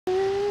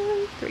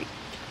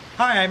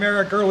Hi, I'm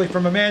Eric Early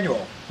from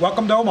Emmanuel.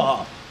 Welcome to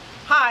Omaha.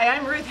 Hi,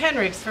 I'm Ruth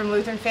Hendricks from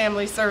Lutheran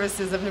Family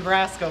Services of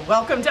Nebraska.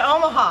 Welcome to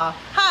Omaha.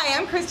 Hi,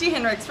 I'm Christy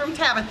Hendricks from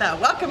Tabitha.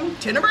 Welcome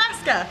to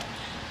Nebraska.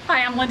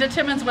 Hi, I'm Linda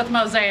Timmons with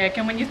Mosaic,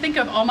 and when you think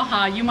of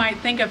Omaha, you might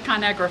think of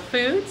Conagra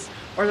Foods,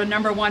 or the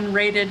 #1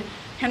 rated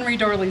Henry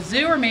Doorly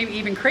Zoo, or maybe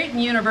even Creighton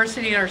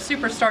University and our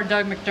superstar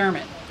Doug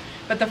McDermott.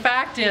 But the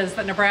fact is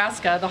that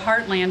Nebraska, the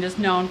heartland, is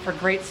known for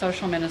great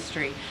social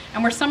ministry.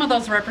 And we're some of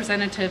those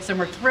representatives, and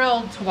we're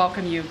thrilled to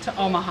welcome you to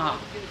Omaha.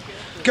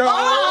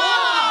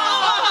 Go!